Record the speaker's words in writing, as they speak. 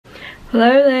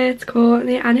Hello there, it's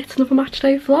Courtney and it's another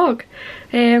Matchday vlog.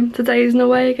 Today's an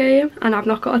away game and I've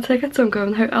not got a ticket, so I'm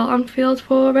going to Hotel Anfield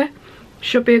for it.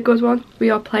 Should be a good one. We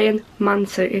are playing Man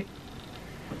City.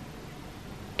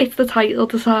 It's the title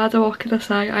decider, what can I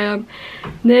say? I am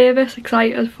nervous,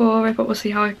 excited for it, but we'll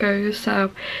see how it goes.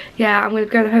 So yeah, I'm going to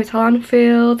be going to Hotel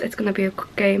Anfield. It's going to be a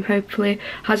good game, hopefully.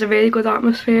 Has a really good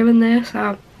atmosphere in there,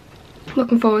 so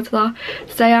looking forward to that.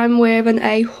 Today I'm wearing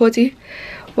a hoodie,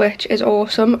 which is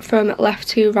awesome, from left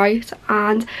to right,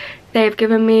 and they've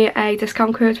given me a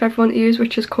discount code for everyone to use,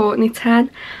 which is Courtney10,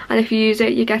 and if you use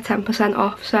it you get 10%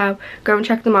 off, so go and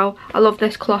check them out. I love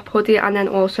this cloth hoodie, and then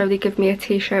also they give me a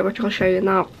t-shirt which I'll show you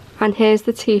now. And here's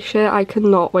the t-shirt I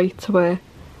cannot wait to wear.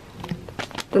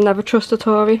 The Never Trust a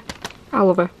Tory. I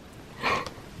love it.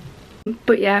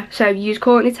 But yeah, so use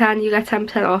Courtney10, you get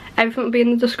 10% off. Everything will be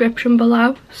in the description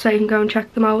below, so you can go and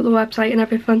check them out, the website and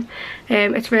everything.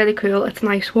 It's really cool. It's a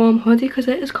nice warm hoodie because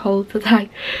it is cold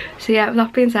today. So yeah, with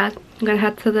that being said, I'm going to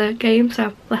head to the game,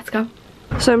 so let's go.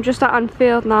 So I'm just at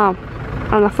Anfield now,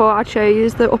 and I thought I'd show you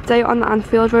the update on the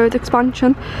Anfield Road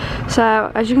expansion.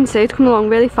 So as you can see, it's coming along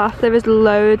really fast. There is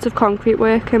loads of concrete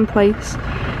work in place.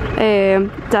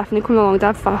 Definitely coming along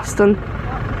dead fast, and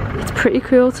it's pretty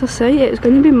cool to see. It's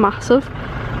going to be massive.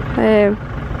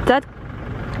 Dead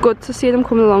good to see them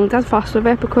coming along dead fast with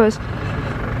it, because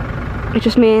it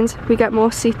just means we get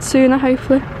more seats sooner,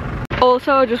 hopefully.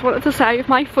 Also, I just wanted to say, if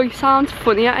my voice sounds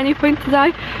funny at any point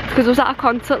today, because I was at a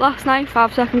concert last night,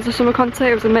 5 Seconds of Summer concert.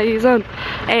 It was amazing,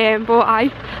 but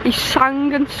I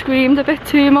sang and screamed a bit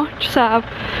too much, so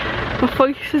my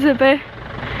voice is a bit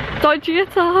dodgy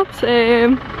at times.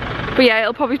 But yeah,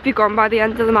 it'll probably be gone by the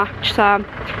end of the match, so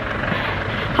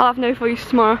I'll have no voice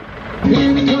tomorrow.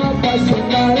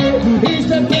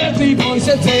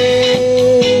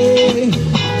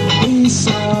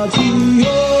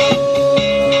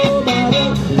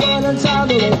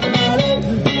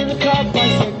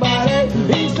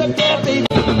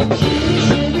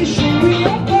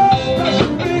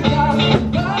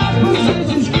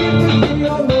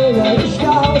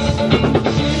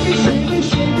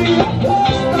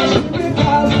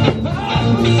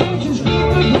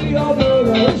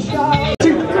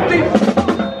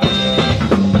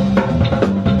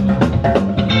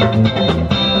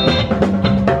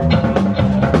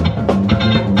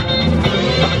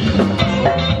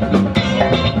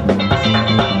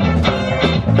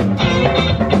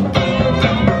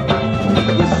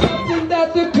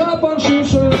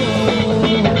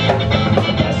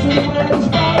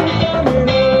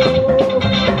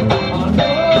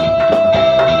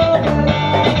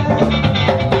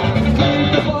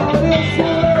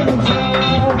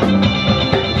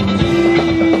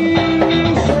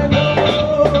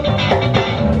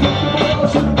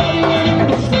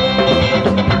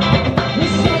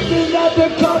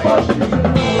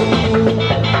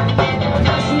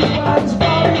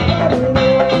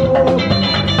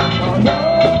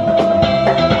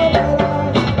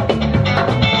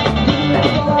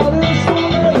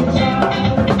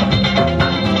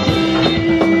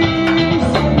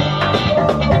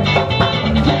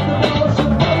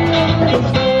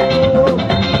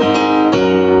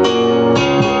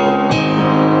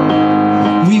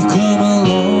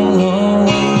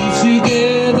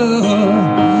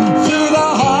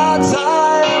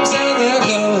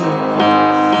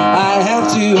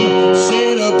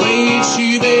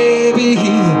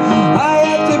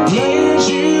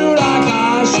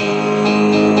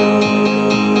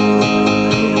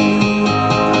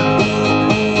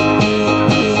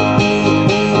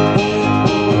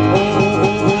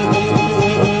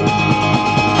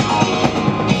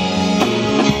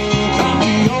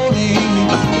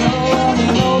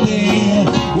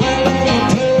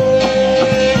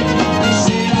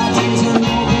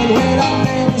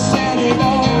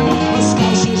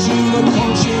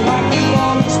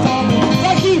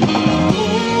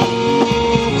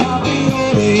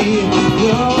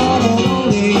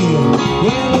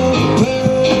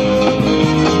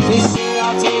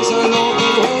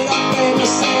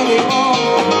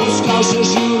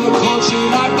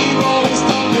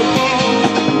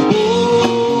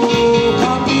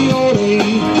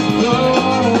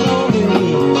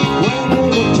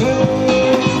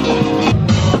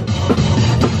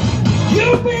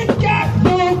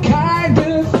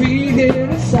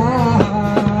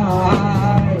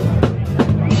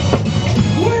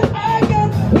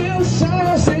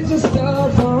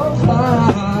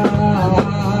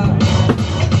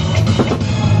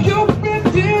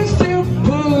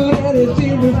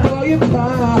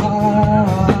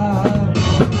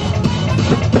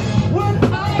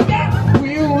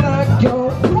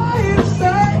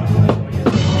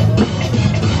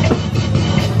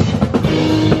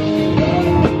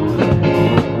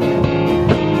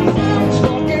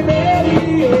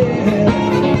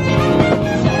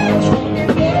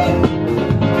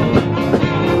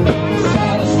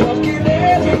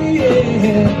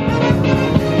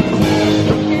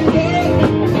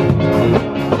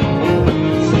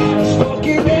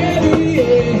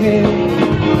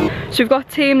 So we've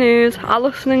got team news: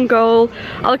 Alisson in goal,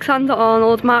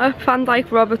 Alexander-Arnold, Matip, Van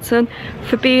Dijk, Robertson,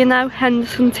 Fabinho,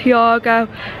 Henderson, Thiago,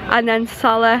 and then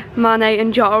Salah, Mane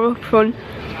and Jota up front.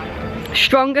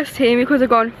 Strongest team we could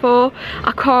have gone for.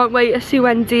 I can't wait to see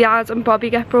when Diaz and Bobby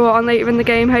get brought on later in the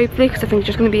game, hopefully, because I think it's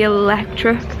just going to be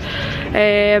electric.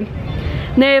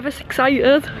 Nervous,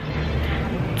 excited.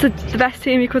 It's the best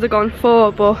team we could have gone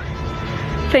for, but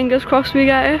fingers crossed we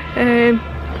get it.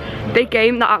 Big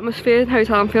game. The atmosphere in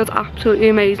Hotel Anfield's absolutely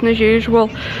amazing as usual.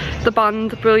 The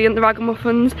band, brilliant. The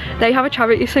Ragamuffins, they have a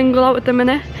charity single out at the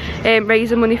minute,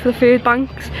 raising money for the food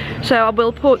banks. So I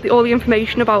will put all the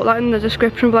information about that in the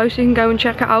description below, so you can go and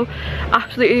check it out.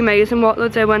 Absolutely amazing what they're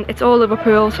doing. It's all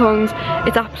Liverpool songs.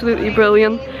 It's absolutely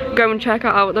brilliant. Go and check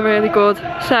it out. They're really good.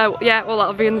 So yeah, all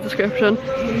that'll be in the description.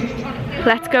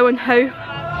 Let's go and hope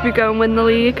we go and win the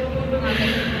league,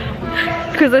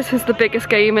 because this is the biggest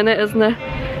game in it, isn't it?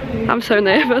 I'm so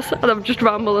nervous and I'm just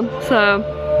rambling, so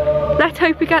let's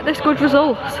hope we get this good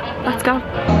result. Let's go.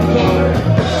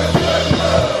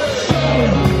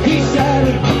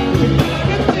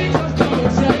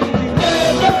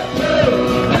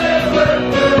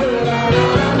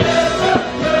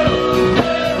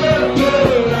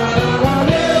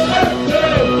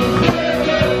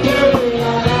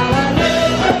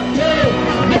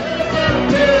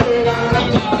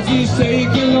 He's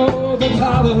taking all the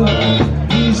power.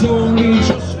 He's only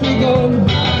just begun,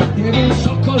 giving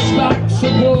suckers back to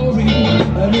glory,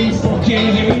 and he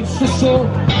fucking hates the sun.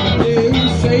 Yeah,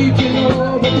 he's taking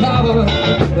all the power,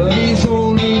 but he's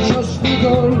only just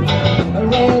begun.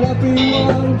 And when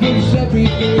everyone gives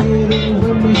everything, and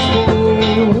when we score,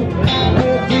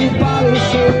 everybody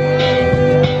says,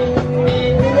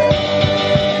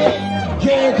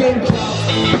 Jürgen Klopp,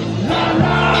 la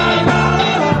la la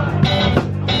la,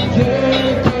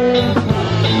 Jürgen Klopp.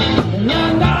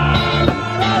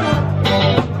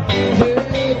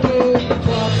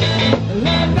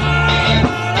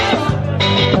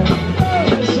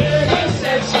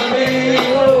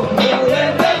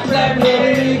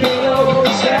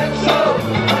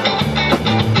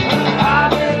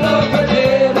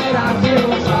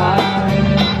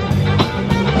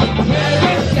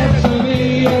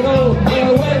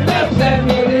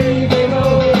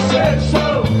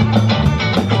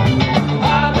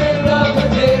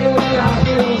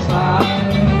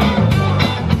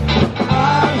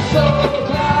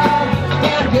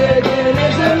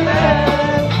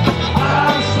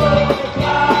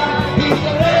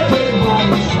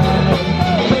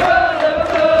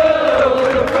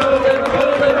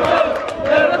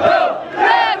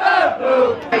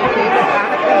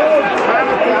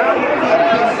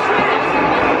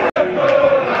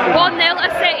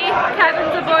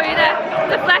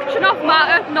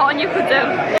 Nothing you could do.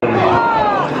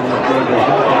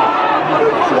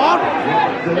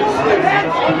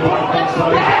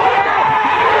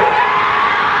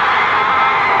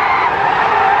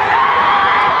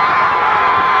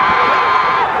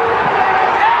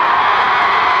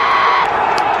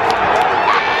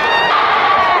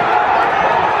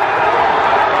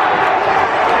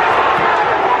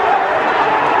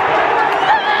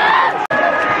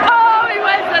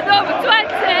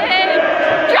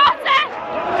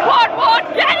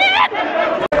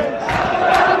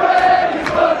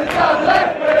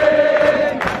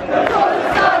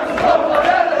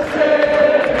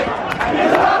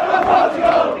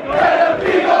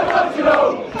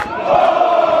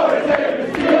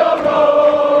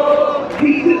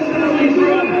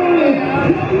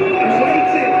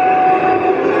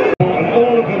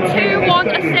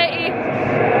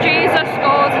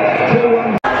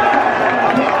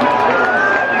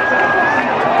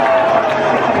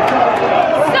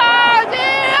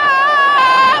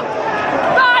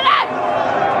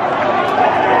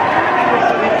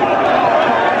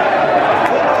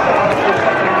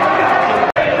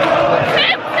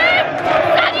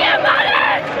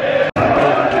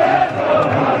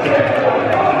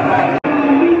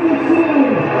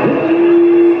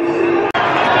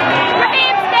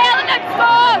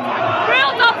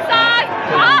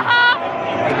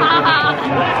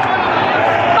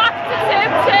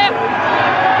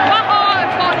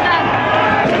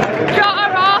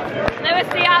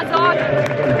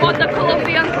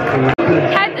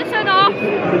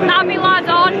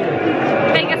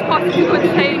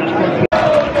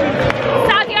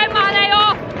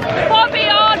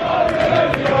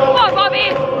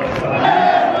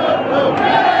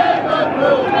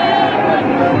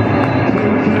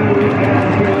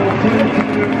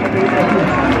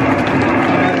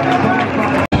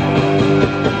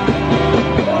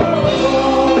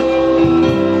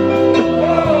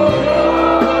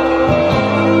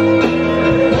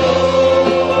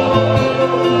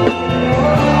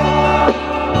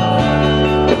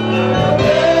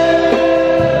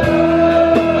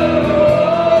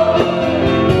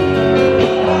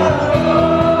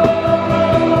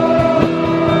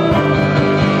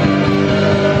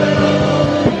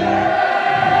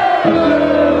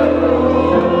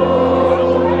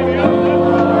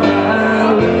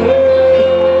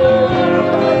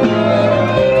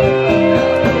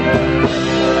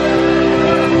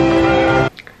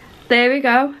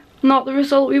 not the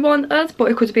result we wanted,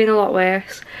 but it could have been a lot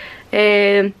worse.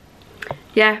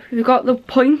 Yeah, we've got the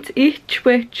point each,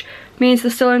 which means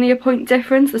there's still only a point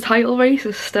difference. The title race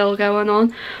is still going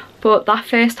on, but that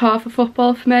first half of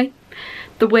football for me,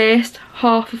 the worst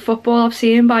half of football I've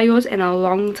seen by us in a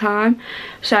long time,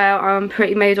 so I'm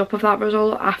pretty made up of that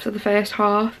result after the first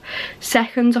half.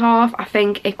 Second half, I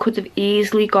think it could have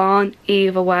easily gone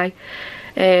either way.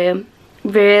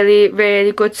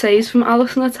 Really good saves from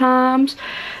Alisson at times.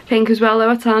 I think as well though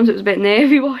at times it was a bit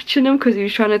nervy watching him, because he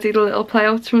was trying to do the little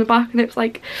playouts from the back and it was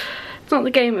like, it's not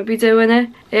the game to be doing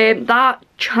it. That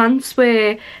chance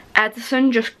where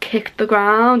Ederson just kicked the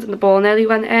ground and the ball nearly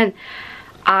went in,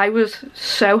 I was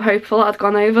so hopeful I'd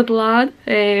gone over the line,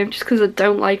 just because I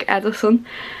don't like Ederson.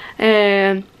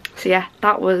 So yeah,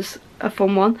 that was a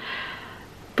fun one.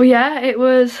 But yeah, it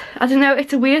was, I don't know,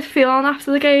 it's a weird feeling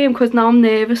after the game, because now I'm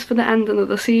nervous for the ending of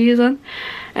the season.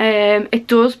 It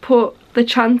does put the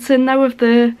chance in now of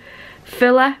the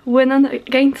Villa winning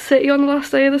against City on the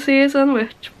last day of the season,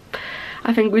 which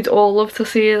I think we'd all love to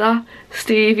see that.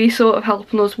 Stevie sort of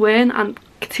helping us win, and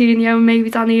Coutinho and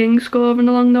maybe Danny Ings scoring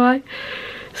along the way.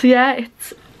 So yeah,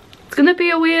 it's going to be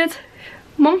a weird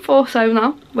month or so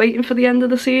now, waiting for the end of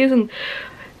the season.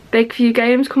 Big few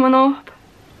games coming up.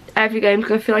 Every game's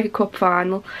going to feel like a cup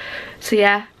final. So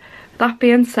yeah, that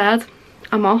being said,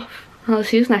 I'm off. I'll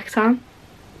see you next time.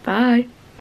 Bye.